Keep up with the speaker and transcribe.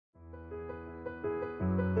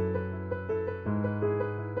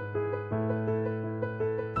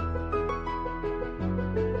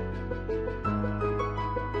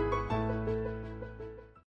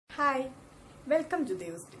Hi welcome to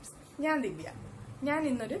Devu സ്റ്റിപ്സ്. ഞാൻ ദിവ്യ. ഞാൻ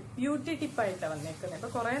ഇന്നൊരു ബ്യൂട്ടി ടിപ്പായിട്ടാണ് വന്നേക്കുന്നത്.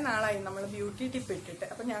 അപ്പോൾ കുറേ നാളായി നമ്മൾ ബ്യൂട്ടി ടിപ്പ് ഇട്ടിട്ട്.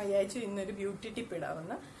 അപ്പോൾ ഞാൻ വിചാരിച്ചു ഇന്നൊരു ബ്യൂട്ടി ടിപ്പ്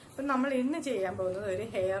ഇടാമെന്ന്. അപ്പം നമ്മൾ ഇന്ന് ചെയ്യാൻ പോകുന്നത് ഒരു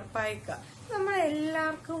ഹെയർ പായ്ക്കാണ്.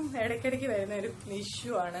 നമ്മളെല്ലാവർക്കും ഇടയ്ക്കിടയ്ക്ക് വരുന്ന ഒരു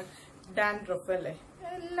ഇഷ്യൂ ആണ് ഡാൻഡ്രഫ് അല്ലേ.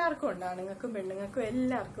 എല്ലാവർക്കും ഉണ്ട്, ആണുങ്ങൾക്കും പെണ്ണുങ്ങൾക്കും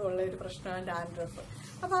എല്ലാവർക്കും ഉള്ള ഒരു പ്രശ്നമാണ് ഡാൻഡ്രഫ്.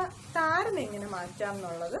 അപ്പോൾ താരനെ എങ്ങനെ മാറ്റാം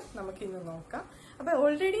എന്നുള്ളത് നമുക്കിന്ന് നോക്കാം. അപ്പോൾ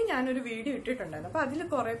ഓൾറെഡി ഞാനൊരു വീഡിയോ ഇട്ടിട്ടുണ്ടായിരുന്നു. അപ്പോൾ അതിൽ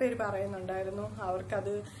കുറേ പേര് പറയുന്നുണ്ടായിരുന്നു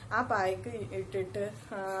അവർക്കത് ആ പായ്ക്ക് ഇട്ടിട്ട്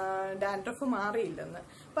ഡാൻഡ്രഫ് മാറിയില്ലെന്ന്.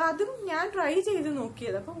 അപ്പോൾ അതും ഞാൻ ട്രൈ ചെയ്ത്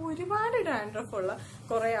നോക്കിയത്. അപ്പോൾ ഒരുപാട് ഡാൻഡ്രഫ് ഉള്ള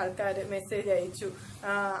കുറേ ആൾക്കാർ മെസ്സേജ് അയച്ചു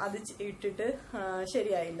അത് ഇട്ടിട്ട്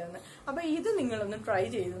ശരിയായില്ലെന്ന്. അപ്പോൾ ഇത് നിങ്ങളൊന്ന് ട്രൈ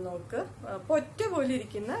ചെയ്ത് നോക്ക്. പൊറ്റ പോലെ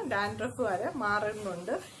ഇരിക്കുന്ന ഡാൻഡ്രഫ് വരെ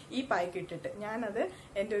മാറുന്നുണ്ട് ഈ പായ്ക്ക് ഇട്ടിട്ട്. ഞാനത്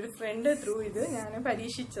എൻ്റെ ഒരു ഫ്രണ്ട് ത്രൂ ഇത് ഞാൻ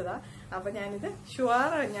പരീക്ഷിച്ചതാ. അപ്പോൾ ഞാനിത്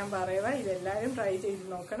ഷുവർ ഞാൻ പറയുക, ഇതെല്ലാവരും ട്രൈ ചെയ്ത്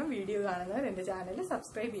നോക്കണം. വീഡിയോ കാണുന്നവർ എൻ്റെ ചാനൽ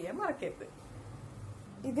സബ്സ്ക്രൈബ് ചെയ്യാൻ മറക്കരുത്.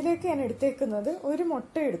 ഇതിലേക്ക് ഞാൻ എടുത്തേക്കുന്നത് ഒരു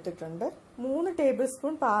മുട്ട എടുത്തിട്ടുണ്ട്, 3 ടേബിൾ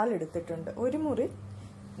സ്പൂൺ പാൽ എടുത്തിട്ടുണ്ട്, 1 മുറി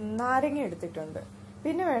നാരങ്ങ എടുത്തിട്ടുണ്ട്,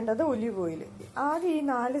 പിന്നെ വേണ്ടത് ഒലിവ് ഓയിൽ. ആകെ ഈ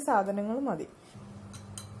 4 സാധനങ്ങൾ മതി.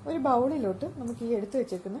 ഒരു ബൗളിലോട്ട് നമുക്ക് ഈ എടുത്തു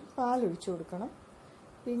വെച്ചേക്കുന്ന പാൽ ഒഴിച്ചു കൊടുക്കണം.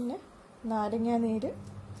 പിന്നെ നാരങ്ങാനീര്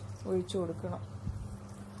ഒഴിച്ചു കൊടുക്കണം.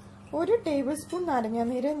 1 ടേബിൾ സ്പൂൺ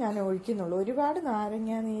നാരങ്ങാനീര് ഞാൻ ഒഴിക്കുന്നുള്ളൂ. ഒരുപാട്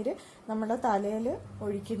നാരങ്ങാനീര് നമ്മുടെ തലയിൽ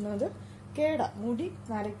ഒഴിക്കുന്നത് മുടി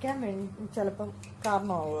നരയ്ക്കാൻ ചിലപ്പം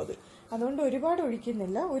കാരണമാവും അത്. അതുകൊണ്ട് ഒരുപാട്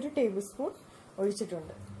ഒഴിക്കുന്നില്ല, 1 ടേബിൾ സ്പൂൺ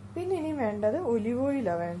ഒഴിച്ചിട്ടുണ്ട്. പിന്നെ ഇനി വേണ്ടത് ഒലിവ്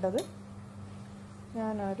ഓയിലാണ് വേണ്ടത്.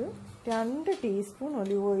 ഞാനൊരു 2 ടീസ്പൂൺ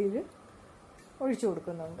ഒലിവ് ഓയിൽ ഒഴിച്ചു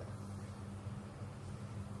കൊടുക്കുന്നുണ്ട്.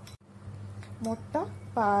 മുട്ട,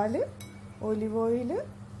 പാല്, ഒലിവ് ഓയിൽ,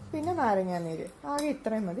 പിന്നെ നാരങ്ങാനീര്, ആകെ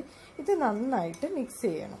ഇത്രയും മതി. ഇത് നന്നായിട്ട് മിക്സ്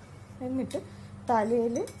ചെയ്യണം. എന്നിട്ട്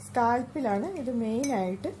തലയിൽ സ്കാൽപ്പിലാണ് ഇത്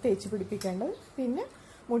മെയിനായിട്ട് തേച്ച് പിടിപ്പിക്കേണ്ടത്. പിന്നെ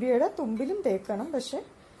മുടിയുടെ തുമ്പിലും തേക്കണം, പക്ഷെ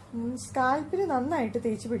സ്കാൽപ്പിൽ നന്നായിട്ട്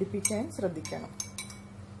തേച്ച് പിടിപ്പിക്കാൻ ശ്രദ്ധിക്കണം.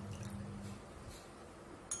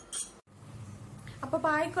 അപ്പൊ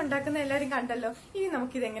പായ്ക്ക് ഉണ്ടാക്കുന്ന എല്ലാവരും കണ്ടല്ലോ. ഇനി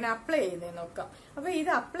നമുക്കിത് എങ്ങനെ അപ്ലൈ ചെയ്യുന്നതെന്ന് നോക്കാം. അപ്പൊ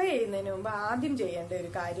ഇത് അപ്ലൈ ചെയ്യുന്നതിന് മുമ്പ് ആദ്യം ചെയ്യേണ്ട ഒരു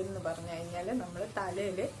കാര്യം എന്ന് പറഞ്ഞു കഴിഞ്ഞാൽ, നമ്മൾ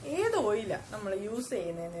തലയിൽ ഏത് ഓയിലാണ് നമ്മൾ യൂസ്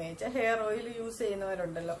ചെയ്യുന്നതെന്ന് ചോദിച്ചാൽ, ഹെയർ ഓയിൽ യൂസ്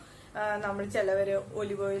ചെയ്യുന്നവരുണ്ടല്ലോ. നമ്മൾ ചിലവര്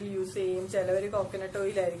ഒലിവ് ഓയിൽ യൂസ് ചെയ്യും, ചിലവര് കോക്കനട്ട്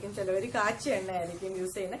ഓയിലായിരിക്കും, ചിലവര് കാച്ചിയ എണ്ണ ആയിരിക്കും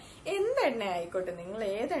യൂസ് ചെയ്യുന്നത്. എന്ത് എണ്ണ ആയിക്കോട്ടെ, നിങ്ങൾ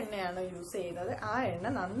ഏത് എണ്ണയാണോ യൂസ് ചെയ്യുന്നത് ആ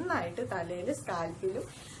എണ്ണ നന്നായിട്ട് തലയിൽ സ്കാൽപ്പിലും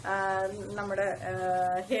നമ്മുടെ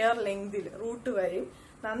ഹെയർ ലെങ്തിൽ റൂട്ട് വരെയും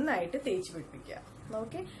നന്നായിട്ട് തേച്ച് പിടിപ്പിക്കുക.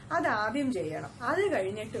 ഓക്കെ, അതാദ്യം ചെയ്യണം. അത്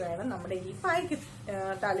കഴിഞ്ഞിട്ട് വേണം നമ്മുടെ ഈ പായ്ക്ക്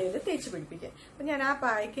തലയിൽ തേച്ച് പിടിപ്പിക്കാൻ. അപ്പൊ ഞാൻ ആ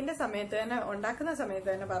പായ്ക്കിന്റെ സമയത്ത് തന്നെ, ഉണ്ടാക്കുന്ന സമയത്ത്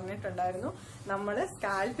തന്നെ പറഞ്ഞിട്ടുണ്ടായിരുന്നു, നമ്മൾ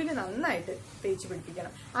സ്കാൽപ്പിൽ നന്നായിട്ട് തേച്ച്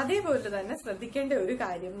പിടിപ്പിക്കണം. അതേപോലെ തന്നെ ശ്രദ്ധിക്കേണ്ട ഒരു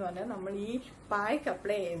കാര്യം എന്ന് പറഞ്ഞാൽ, നമ്മൾ ഈ പായ്ക്ക്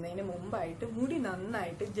അപ്ലൈ ചെയ്യുന്നതിന് മുമ്പായിട്ട് മുടി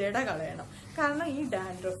നന്നായിട്ട് ജട കളയണം. കാരണം ഈ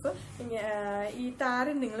ഡാൻഡ്രഫ്, ഈ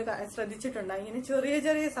താരൻ നിങ്ങൾ ശ്രദ്ധിച്ചിട്ടുണ്ടാകും, ഇങ്ങനെ ചെറിയ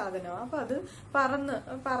ചെറിയ സാധനമാണ്. അപ്പൊ അത്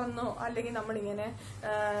പറന്നോ അല്ലെങ്കിൽ നമ്മളിങ്ങനെ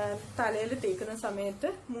തലയിൽ തേക്കുന്ന സമയത്ത്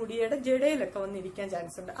മുടിയുടെ ജടയിലൊക്കെ വന്നിരിക്കാൻ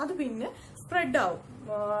ചാൻസ് ഉണ്ട്. അത് പിന്നെ സ്പ്രെഡ് ആവും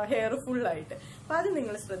ഹെയർ ഫുള്ളായിട്ട്. അപ്പൊ അത്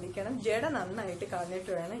നിങ്ങൾ ശ്രദ്ധിക്കണം. ജട നന്നായിട്ട്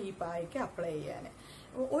കളഞ്ഞിട്ട് വേണം ഈ പായ്ക്ക് അപ്ലൈ ചെയ്യാൻ.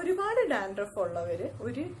 ഒരുപാട് ഡാൻഡ്രഫ് ഉള്ളവര്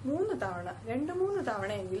ഒരു 3 തവണ 2-3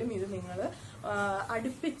 തവണയെങ്കിലും ഇത് നിങ്ങൾ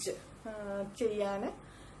അടുപ്പിച്ച് ചെയ്യാൻ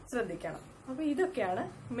ശ്രദ്ധിക്കണം. അപ്പൊ ഇതൊക്കെയാണ്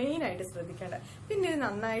മെയിൻ ആയിട്ട് ശ്രദ്ധിക്കേണ്ടത്. പിന്നെ ഇത്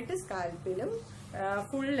നന്നായിട്ട് സ്കാൽപ്പിലും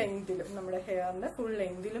ഫുൾ ലെങ്തിലും, നമ്മുടെ ഹെയറിന്റെ ഫുൾ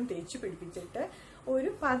ലെങ്തിലും തേച്ച് പിടിപ്പിച്ചിട്ട് ഒരു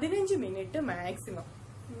 15 മിനിറ്റ് മാക്സിമം.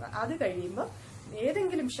 അത് കഴിയുമ്പോൾ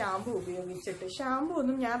ഏതെങ്കിലും ഷാമ്പു ഉപയോഗിച്ചിട്ട്, ഷാമ്പു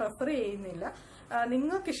ഒന്നും ഞാൻ റെഫർ ചെയ്യുന്നില്ല,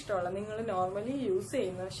 നിങ്ങൾക്ക് ഇഷ്ടമുള്ള, നിങ്ങൾ നോർമലി യൂസ്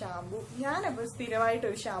ചെയ്യുന്ന ഷാമ്പു. ഞാനപ്പോൾ സ്ഥിരമായിട്ട്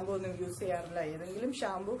ഒരു ഷാമ്പു ഒന്നും യൂസ് ചെയ്യാറില്ല. ഏതെങ്കിലും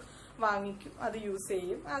ഷാമ്പു വാങ്ങിക്കും, അത് യൂസ്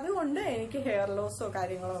ചെയ്യും. അതുകൊണ്ട് എനിക്ക് ഹെയർ ലോസോ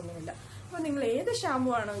കാര്യങ്ങളോ ഒന്നുമില്ല. അപ്പൊ നിങ്ങൾ ഏത്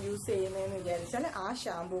ഷാമ്പു ആണോ യൂസ് ചെയ്യുന്നതെന്ന് വിചാരിച്ചാൽ ആ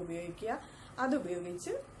ഷാമ്പു ഉപയോഗിക്കുക.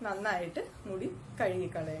 അതുപയോഗിച്ച് നന്നായിട്ട് മുടി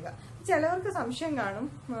കഴുകിക്കളയുക. ചിലവർക്ക് സംശയം കാണും,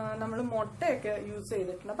 നമ്മൾ മുട്ടയൊക്കെ യൂസ്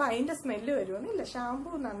ചെയ്തിട്ടുണ്ട്, അപ്പൊ അതിന്റെ സ്മെല്ല് വരുമെന്നില്ല.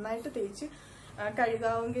 ഷാമ്പു നന്നായിട്ട് തേച്ച്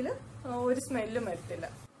കഴുകാമെങ്കിൽ ഒരു സ്മെല്ലും വരത്തില്ല.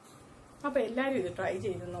 അപ്പൊ എല്ലാവരും ഇത് ട്രൈ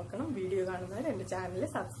ചെയ്ത് നോക്കണം. വീഡിയോ കാണുന്നവർ എന്റെ ചാനൽ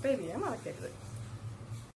സബ്സ്ക്രൈബ് ചെയ്യാൻ മറക്കരുത്.